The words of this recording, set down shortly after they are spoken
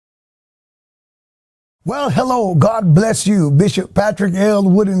Well, hello. God bless you. Bishop Patrick L.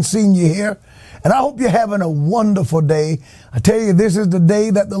 Wooden Sr. here. And I hope you're having a wonderful day. I tell you, this is the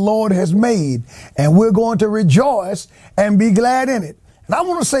day that the Lord has made, and we're going to rejoice and be glad in it. And I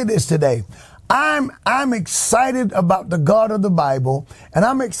want to say this today. I'm excited about the God of the Bible, and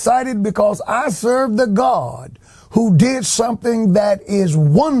I'm excited because I serve the God who did something that is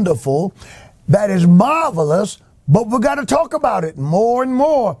wonderful, that is marvelous, but we got to talk about it more and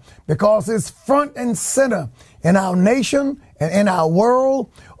more because it's front and center in our nation and in our world,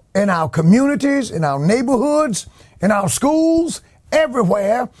 in our communities, in our neighborhoods, in our schools,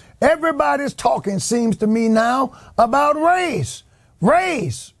 everywhere. Everybody's talking, seems to me now, about race,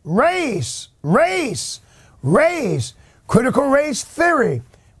 critical race theory,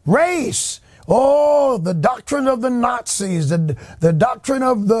 race. Oh, the doctrine of the Nazis, the doctrine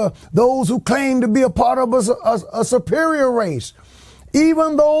of those who claim to be a part of a superior race.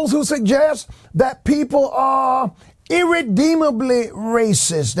 Even those who suggest that people are irredeemably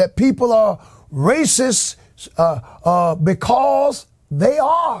racist, that people are racist because they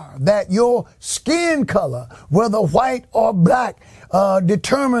are, that your skin color, whether white or black,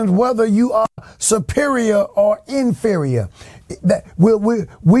 determines whether you are superior or inferior. That we're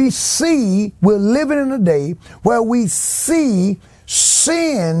living in a day where we see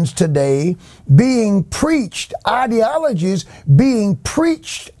sins today being preached, ideologies being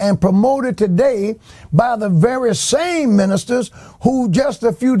preached and promoted today by the very same ministers who just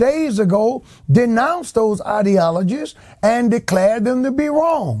a few days ago denounced those ideologies and declared them to be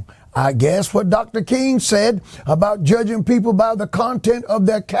wrong. I guess what Dr. King said about judging people by the content of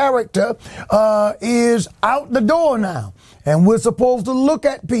their character is out the door now. And we're supposed to look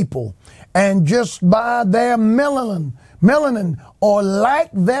at people and just by their melanin or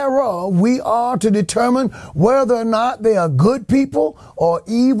lack thereof, we are to determine whether or not they are good people or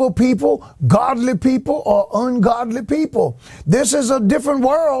evil people, godly people or ungodly people. This is a different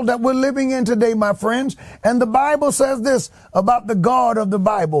world that we're living in today, my friends. And the Bible says this about the God of the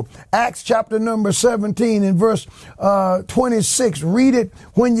Bible. Acts chapter number 17 and verse 26. Read it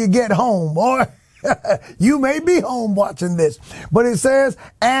when you get home, or you may be home watching this. But it says,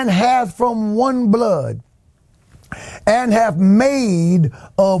 and hath from one blood, and have made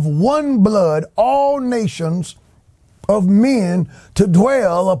of one blood all nations of men to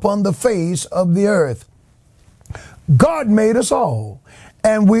dwell upon the face of the earth. God made us all,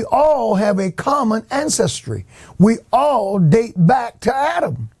 and we all have a common ancestry. We all date back to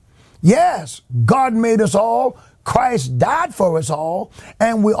Adam. Yes, God made us all. Christ died for us all,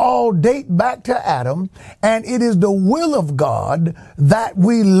 and we all date back to Adam, and it is the will of God that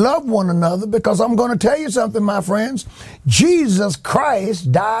we love one another, because I'm going to tell you something, my friends. Jesus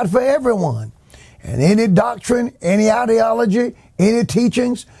Christ died for everyone. And any doctrine, any ideology, any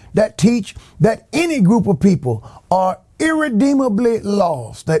teachings that teach that any group of people are irredeemably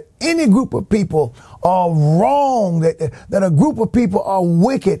lost, that any group of people are wrong, that a group of people are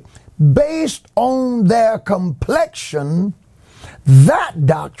wicked, based on their complexion, that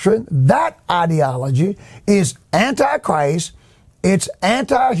doctrine, that ideology is anti-Christ, it's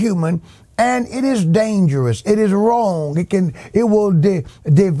anti-human, and it is dangerous. It is wrong. It will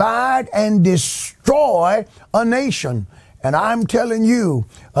divide and destroy a nation. And I'm telling you,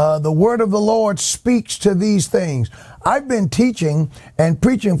 the word of the Lord speaks to these things. I've been teaching and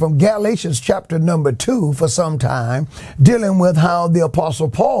preaching from Galatians chapter number 2 for some time, dealing with how the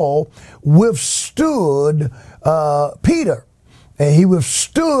Apostle Paul withstood Peter. And he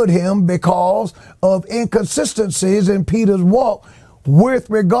withstood him because of inconsistencies in Peter's walk with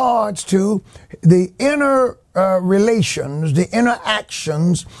regards to the inner relations, the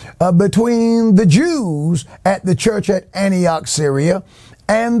interactions between the Jews at the church at Antioch, Syria,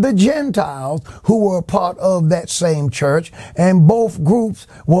 and the Gentiles who were a part of that same church. And both groups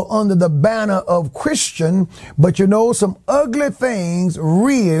were under the banner of Christian, but you know, some ugly things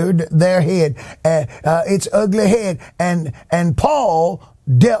reared their head, its ugly head, and Paul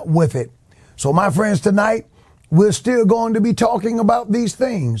dealt with it. So my friends, tonight, we're still going to be talking about these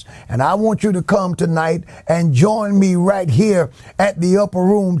things. And I want you to come tonight and join me right here at the Upper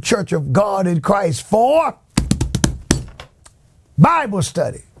Room Church of God in Christ for Bible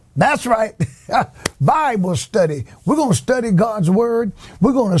study. That's right. Bible study. We're going to study God's word.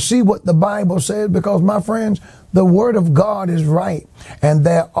 We're going to see what the Bible says, because, my friends, the word of God is right. And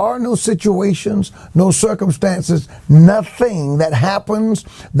there are no situations, no circumstances, nothing that happens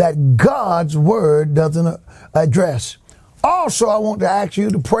that God's word doesn't address. Also, I want to ask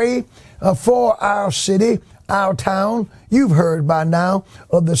you to pray for our city. our town. You've heard by now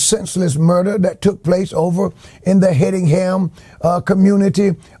of the senseless murder that took place over in the Hedingham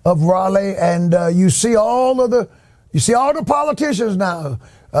community of Raleigh, and you see all the politicians now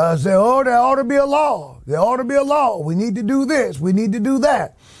say, "Oh, there ought to be a law. There ought to be a law. We need to do this. We need to do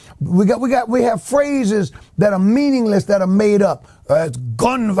that." We have phrases that are meaningless, that are made up. It's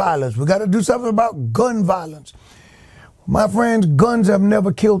gun violence. We got to do something about gun violence. My friends, guns have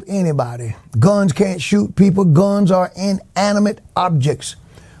never killed anybody. Guns can't shoot people. Guns are inanimate objects.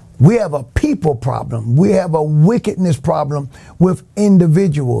 We have a people problem. We have a wickedness problem with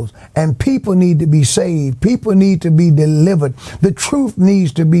individuals. And people need to be saved. People need to be delivered. The truth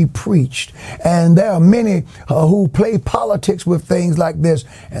needs to be preached. And there are many who play politics with things like this.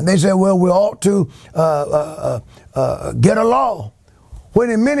 And they say, well, we ought to get a law. When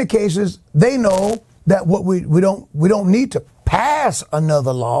in many cases, they know that what we don't need to pass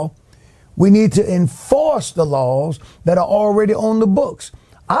another law. We need to enforce the laws that are already on the books.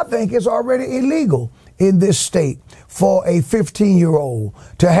 I think it's already illegal in this state for a 15-year-old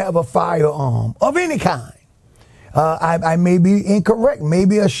to have a firearm of any kind. I may be incorrect,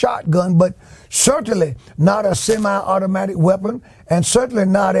 maybe a shotgun, but certainly not a semi-automatic weapon, and certainly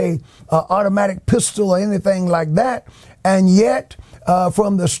not a automatic pistol or anything like that. And yet,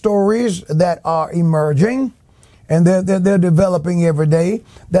 from the stories that are emerging, and they're developing every day,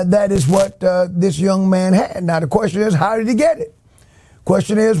 that is what this young man had. Now the question is, how did he get it?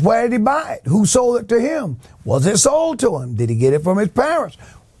 Question is, where did he buy it? Who sold it to him? Was it sold to him? Did he get it from his parents?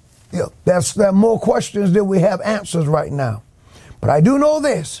 You know, there are more questions than we have answers right now. But I do know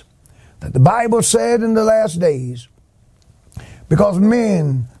this, that the Bible said in the last days, because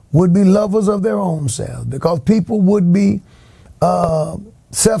men would be lovers of their own selves, because people would be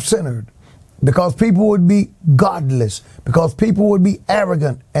self-centered, because people would be godless, because people would be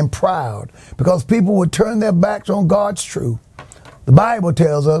arrogant and proud, because people would turn their backs on God's truth. The Bible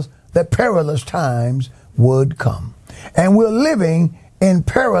tells us that perilous times would come. And we're living in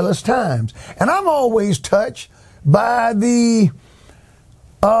perilous times. And I'm always touched by the,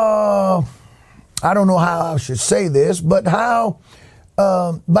 I don't know how I should say this, but how,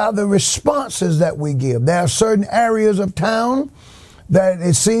 by the responses that we give. There are certain areas of town that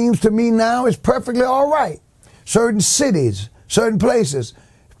it seems to me now is perfectly all right. Certain cities, certain places,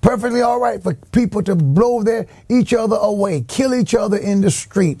 perfectly all right for people to blow each other away, kill each other in the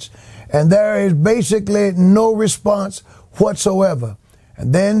streets. And there is basically no response whatsoever.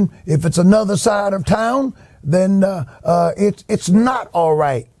 And then if it's another side of town, then it's not all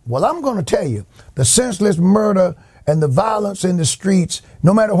right. Well, I'm going to tell you, the senseless murder and the violence in the streets,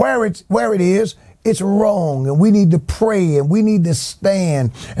 no matter where it is, it's wrong, and we need to pray, and we need to stand,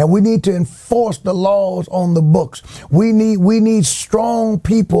 and we need to enforce the laws on the books. We need strong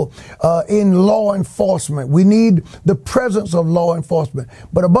people in law enforcement. We need the presence of law enforcement.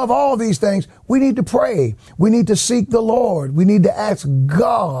 But above all these things, we need to pray. We need to seek the Lord. We need to ask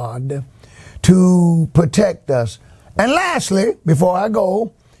God to protect us. And lastly, before I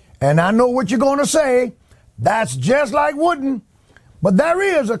go, and I know what you're going to say, that's just like wooden, but there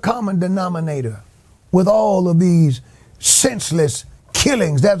is a common denominator with all of these senseless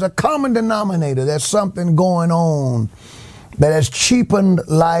killings. There's a common denominator. There's something going on that has cheapened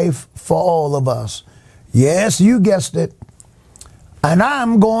life for all of us. Yes, you guessed it. And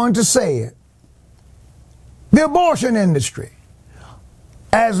I'm going to say it. The abortion industry.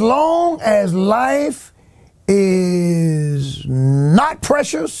 As long as life is not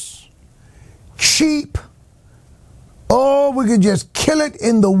precious, cheap, or we could just kill it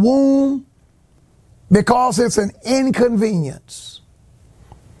in the womb, because it's an inconvenience.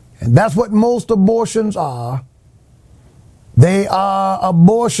 And that's what most abortions are. They are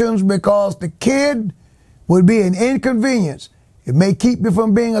abortions because the kid would be an inconvenience. It may keep you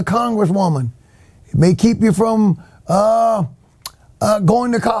from being a congresswoman. It may keep you from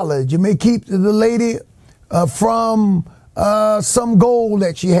going to college. It may keep the lady from some goal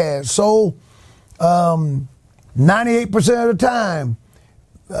that she has. So 98% of the time,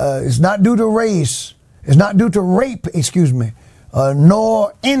 it's not due to race. It's not due to rape,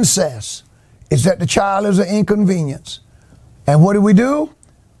 nor incest. It's that the child is an inconvenience. And what do?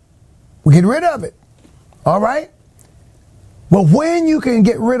 We get rid of it. All right? Well, when you can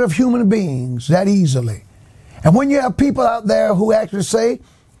get rid of human beings that easily, and when you have people out there who actually say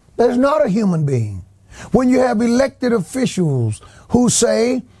there's not a human being, when you have elected officials who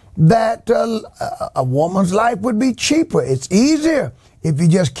say that a woman's life would be cheaper, it's easier if you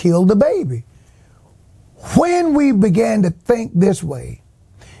just kill the baby. When we began to think this way,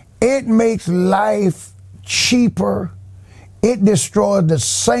 it makes life cheaper. It destroys the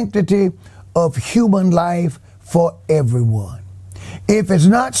sanctity of human life. for everyone. If it's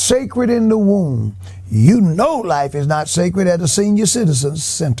not sacred in the womb, you know life is not sacred at a senior citizen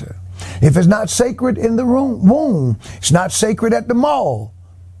center. If it's not sacred in the womb, it's not sacred at the mall.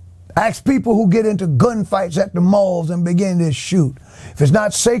 Ask people who get into gunfights at the malls and begin to shoot. If it's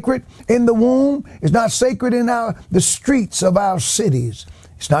not sacred in the womb, it's not sacred in the streets of our cities.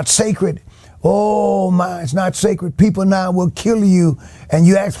 It's not sacred. Oh my, it's not sacred. People now will kill you. And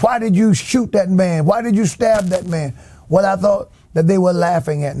you ask, why did you shoot that man? Why did you stab that man? Well, I thought that they were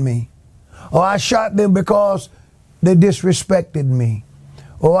laughing at me. Or I shot them because they disrespected me.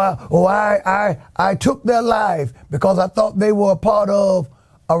 Or I took their life because I thought they were a part of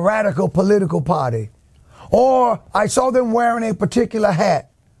a radical political party. Or I saw them wearing a particular hat.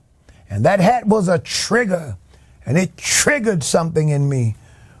 And that hat was a trigger. And it triggered something in me.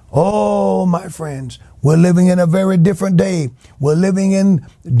 Oh, my friends, we're living in a very different day. We're living in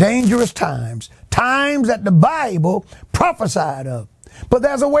dangerous times. Times that the Bible prophesied of. But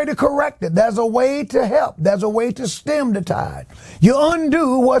there's a way to correct it. There's a way to help. There's a way to stem the tide. You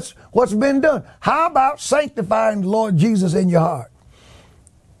undo what's been done. How about sanctifying the Lord Jesus in your heart?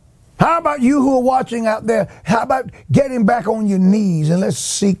 How about you who are watching out there? How about getting back on your knees and let's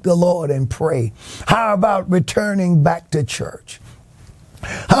seek the Lord and pray? How about returning back to church?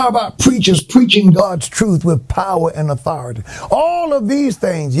 How about preachers preaching God's truth with power and authority? All of these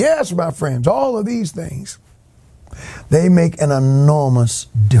things, yes, my friends, all of these things, they make an enormous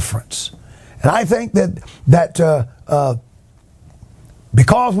difference. And I think that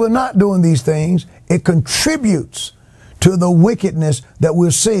because we're not doing these things, it contributes to the wickedness that we're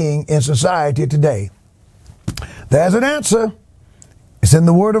seeing in society today. There's an answer. It's in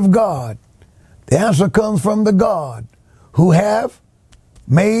the Word of God. The answer comes from the God who have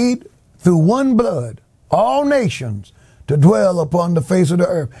made through one blood all nations to dwell upon the face of the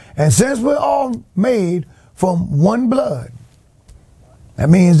earth. And since we're all made from one blood, that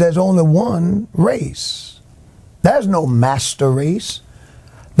means there's only one race. There's no master race.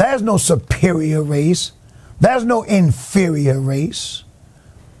 There's no superior race. There's no inferior race.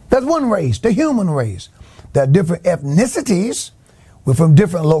 There's one race, the human race. There are different ethnicities. We're from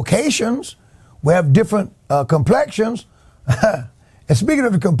different locations. We have different complexions. And speaking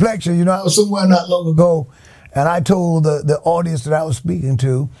of the complexion, you know, I was somewhere not long ago, and I told the audience that I was speaking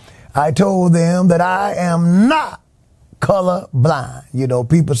to, I told them that I am not color blind. You know,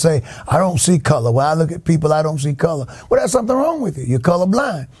 people say, I don't see color. When I look at people, I don't see color. Well, there's something wrong with you. You're color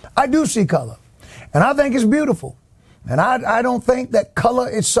blind. I do see color. And I think it's beautiful. And I don't think that color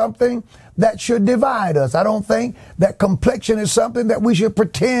is something that should divide us. I don't think that complexion is something that we should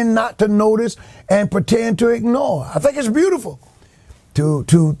pretend not to notice and pretend to ignore. I think it's beautiful.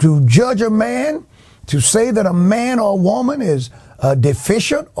 To judge a man, to say that a man or a woman is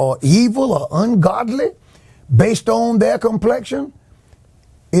deficient or evil or ungodly based on their complexion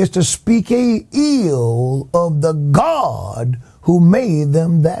is to speak ill of the God who made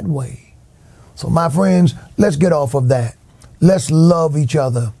them that way. So my friends, let's get off of that. Let's love each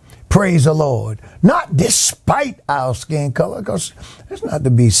other. Praise the Lord. Not despite our skin color, because it's not to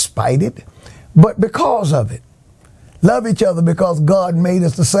be spited, but because of it. Love each other because God made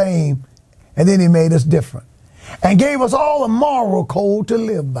us the same, and then he made us different and gave us all a moral code to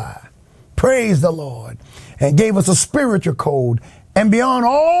live by. Praise the Lord. And gave us a spiritual code. And beyond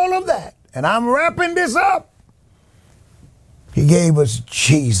all of that, and I'm wrapping this up, he gave us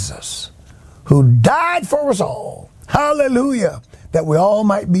Jesus, who died for us all. Hallelujah. That we all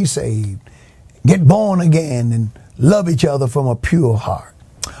might be saved, get born again, and love each other from a pure heart.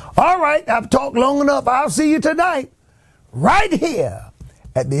 All right, I've talked long enough. I'll see you tonight, right here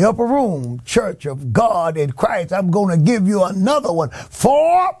at the Upper Room Church of God in Christ. I'm going to give you another one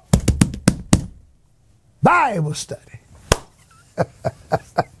for Bible study.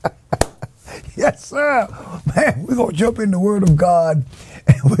 Yes, sir. Man, we're going to jump in the Word of God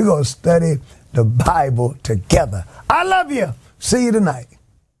and we're going to study the Bible together. I love you. See you tonight.